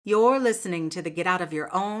You're listening to the Get Out of Your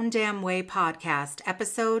Own Damn Way podcast,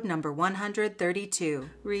 episode number 132.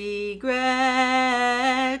 Regrets,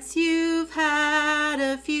 you've had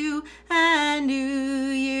a few, and New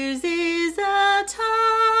Year's is a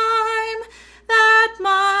time that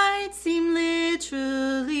might seem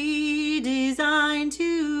literally designed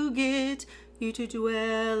to get you to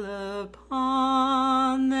dwell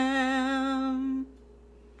upon them.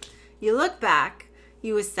 You look back,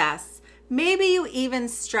 you assess, maybe you even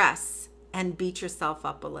stress and beat yourself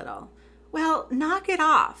up a little. Well, knock it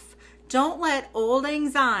off. Don't let old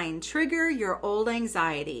anxiety trigger your old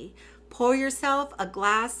anxiety. Pour yourself a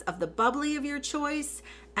glass of the bubbly of your choice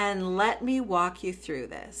and let me walk you through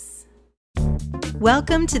this.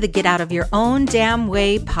 Welcome to the Get Out of Your Own Damn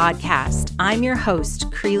Way podcast. I'm your host,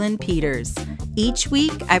 Creelan Peters. Each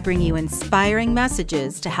week, I bring you inspiring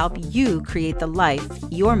messages to help you create the life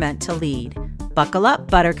you're meant to lead. Buckle up,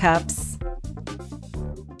 buttercups.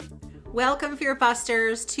 Welcome, Fear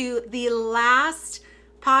Busters, to the last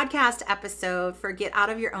podcast episode for Get Out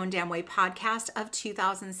of Your Own Damn Way podcast of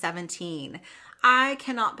 2017. I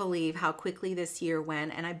cannot believe how quickly this year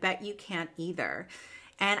went, and I bet you can't either.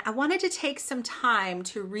 And I wanted to take some time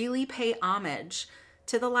to really pay homage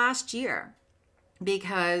to the last year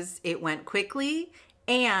because it went quickly,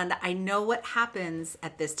 and I know what happens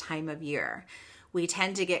at this time of year. We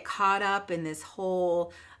tend to get caught up in this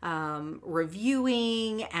whole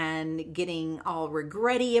reviewing and getting all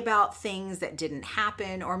regretty about things that didn't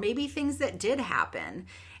happen, or maybe things that did happen,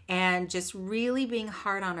 and just really being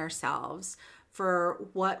hard on ourselves for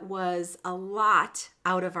what was a lot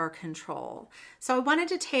out of our control. So I wanted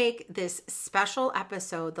to take this special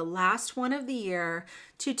episode, the last one of the year,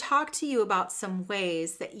 to talk to you about some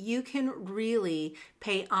ways that you can really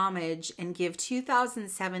pay homage and give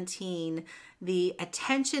 2017 the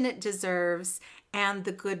attention it deserves and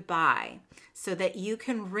the goodbye, so that you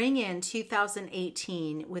can ring in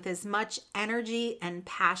 2018 with as much energy and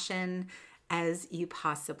passion as you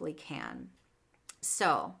possibly can.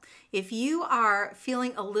 So if you are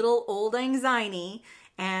feeling a little old anxiety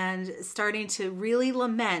and starting to really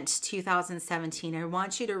lament 2017, I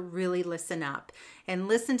want you to really listen up and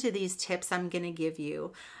listen to these tips I'm going to give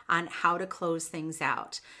you on how to close things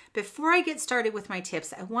out. Before I get started with my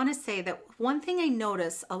tips, I want to say that one thing I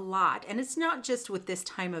notice a lot, and it's not just with this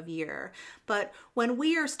time of year, but when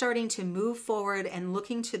we are starting to move forward and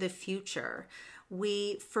looking to the future,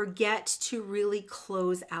 we forget to really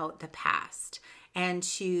close out the past and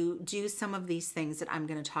to do some of these things that I'm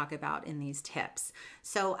going to talk about in these tips.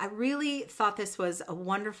 So I really thought this was a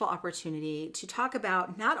wonderful opportunity to talk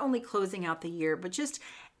about not only closing out the year, but just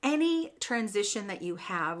any transition that you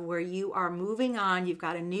have where you are moving on, you've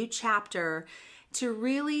got a new chapter, to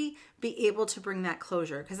really be able to bring that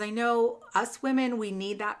closure. Because I know us women, we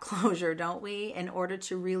need that closure, don't we, in order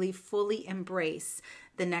to really fully embrace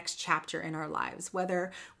the next chapter in our lives,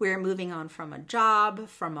 whether we're moving on from a job,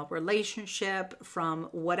 from a relationship, from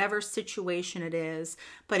whatever situation it is.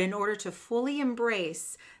 But in order to fully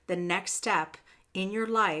embrace the next step in your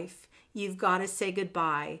life, you've got to say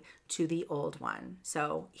goodbye to the old one.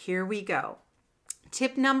 So here we go.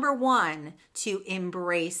 Tip number 1, to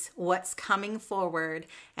embrace what's coming forward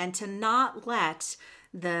and to not let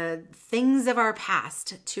the things of our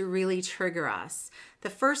past to really trigger us. The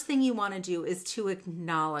first thing you want to do is to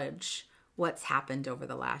acknowledge what's happened over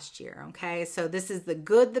the last year, okay? So this is the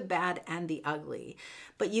good, the bad, and the ugly.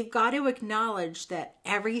 But you've got to acknowledge that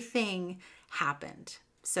everything happened.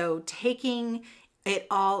 So taking it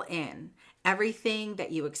all in, everything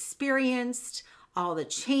that you experienced, all the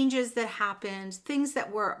changes that happened, things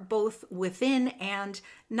that were both within and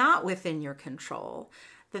not within your control,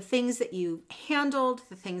 the things that you handled,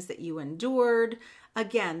 the things that you endured,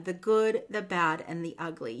 again, the good, the bad, and the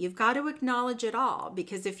ugly. You've got to acknowledge it all,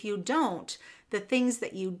 because if you don't, the things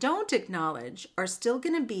that you don't acknowledge are still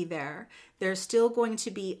going to be there. They're still going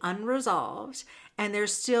to be unresolved, and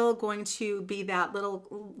there's still going to be that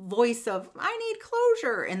little voice of, I need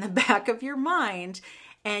closure, in the back of your mind.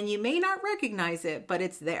 And you may not recognize it, but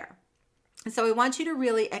it's there. And so I want you to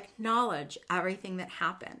really acknowledge everything that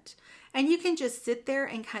happened. And you can just sit there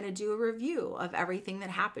and kind of do a review of everything that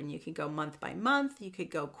happened. You could go month by month. You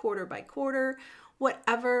could go quarter by quarter,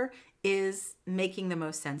 whatever is making the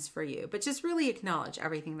most sense for you. But just really acknowledge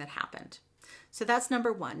everything that happened. So that's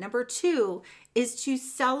number 1. Number 2 is to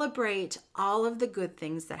celebrate all of the good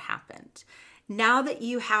things that happened. Now that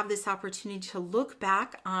you have this opportunity to look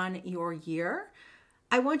back on your year,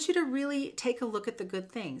 I want you to really take a look at the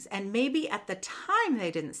good things. And maybe at the time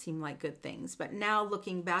they didn't seem like good things, but now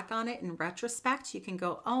looking back on it in retrospect, you can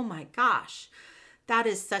go, oh my gosh, that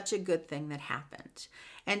is such a good thing that happened.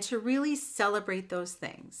 And to really celebrate those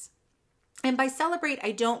things. And by celebrate,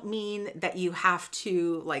 I don't mean that you have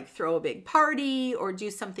to like throw a big party or do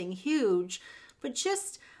something huge, but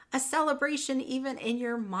just a celebration even in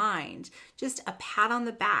your mind, just a pat on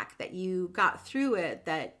the back that you got through it,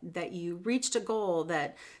 that you reached a goal,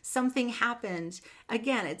 that something happened.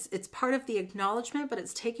 Again, it's part of the acknowledgement, but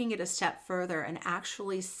it's taking it a step further and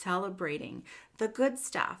actually celebrating the good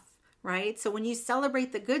stuff. Right? So when you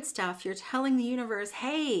celebrate the good stuff, you're telling the universe,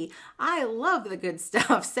 hey, I love the good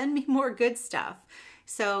stuff. Send me more good stuff.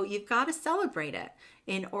 So you've got to celebrate it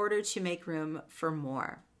in order to make room for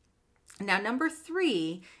more. Now, number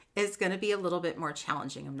 3 is going to be a little bit more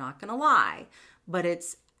challenging. I'm not going to lie, but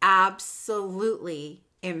it's absolutely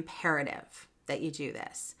imperative that you do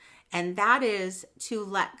this. And that is to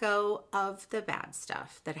let go of the bad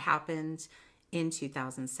stuff that happened in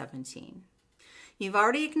 2017. You've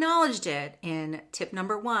already acknowledged it in tip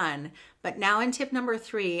number 1, but now in tip number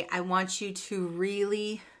 3, I want you to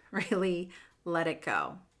really, really let it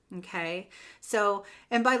go. Okay. So,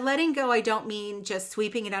 and by letting go, I don't mean just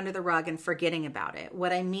sweeping it under the rug and forgetting about it.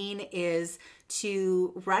 What I mean is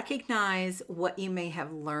to recognize what you may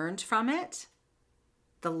have learned from it,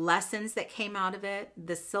 the lessons that came out of it,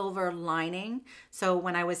 the silver lining. So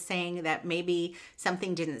when I was saying that maybe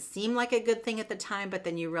something didn't seem like a good thing at the time, but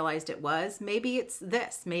then you realized it was, maybe it's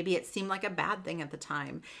this, maybe it seemed like a bad thing at the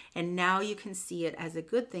time. And now you can see it as a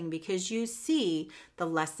good thing because you see the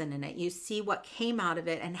lesson in it. You see what came out of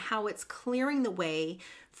it and how it's clearing the way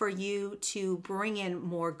for you to bring in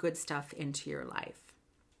more good stuff into your life.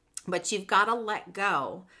 But you've got to let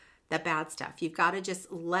go the bad stuff. You've got to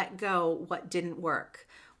just let go what didn't work,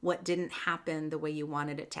 what didn't happen the way you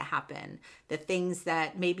wanted it to happen, the things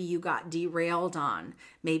that maybe you got derailed on,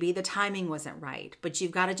 maybe the timing wasn't right, but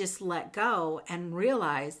you've got to just let go and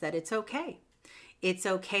realize that it's okay. It's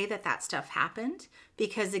okay that that stuff happened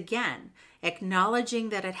because, again, acknowledging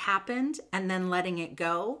that it happened and then letting it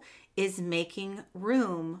go is making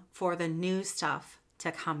room for the new stuff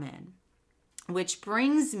to come in. Which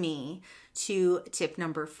brings me to tip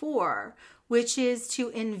number 4, which is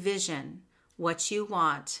to envision what you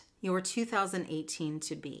want your 2018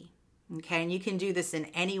 to be. Okay, and you can do this in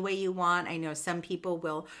any way you want. I know some people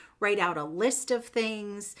will write out a list of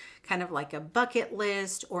things, kind of like a bucket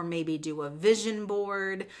list, or maybe do a vision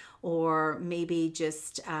board, or maybe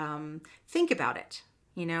just think about it.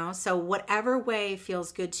 You know, so whatever way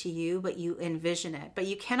feels good to you, but you envision it. But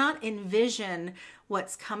you cannot envision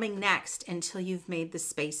what's coming next until you've made the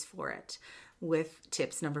space for it with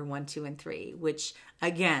tips number 1, 2, and 3, which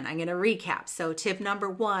again, I'm going to recap. So tip number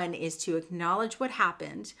 1 is to acknowledge what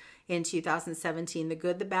happened in 2017, the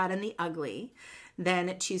good, the bad, and the ugly.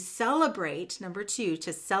 Then to celebrate, number 2,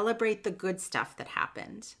 to celebrate the good stuff that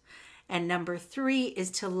happened. And number 3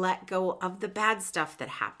 is to let go of the bad stuff that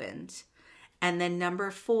happened. And then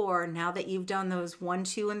number 4, now that you've done those 1,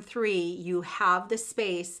 2, and 3, you have the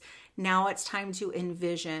space. Now it's time to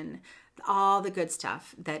envision all the good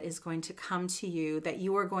stuff that is going to come to you, that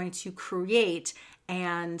you are going to create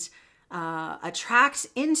and attract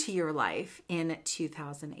into your life in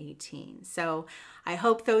 2018. So I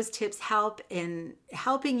hope those tips help in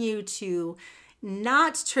helping you to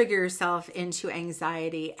not trigger yourself into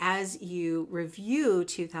anxiety as you review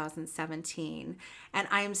 2017. And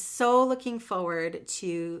I am so looking forward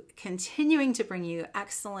to continuing to bring you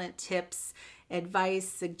excellent tips, advice,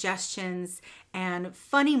 suggestions, and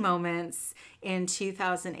funny moments in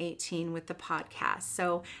 2018 with the podcast.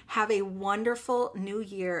 So have a wonderful new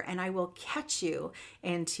year, and I will catch you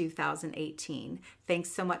in 2018.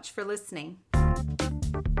 Thanks so much for listening.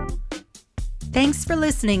 Thanks for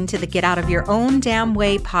listening to the Get Out of Your Own Damn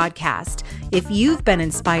Way podcast. If you've been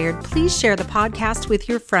inspired, please share the podcast with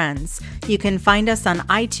your friends. You can find us on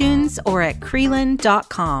iTunes or at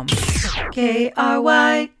Krylyn.com. KRYLYN.com.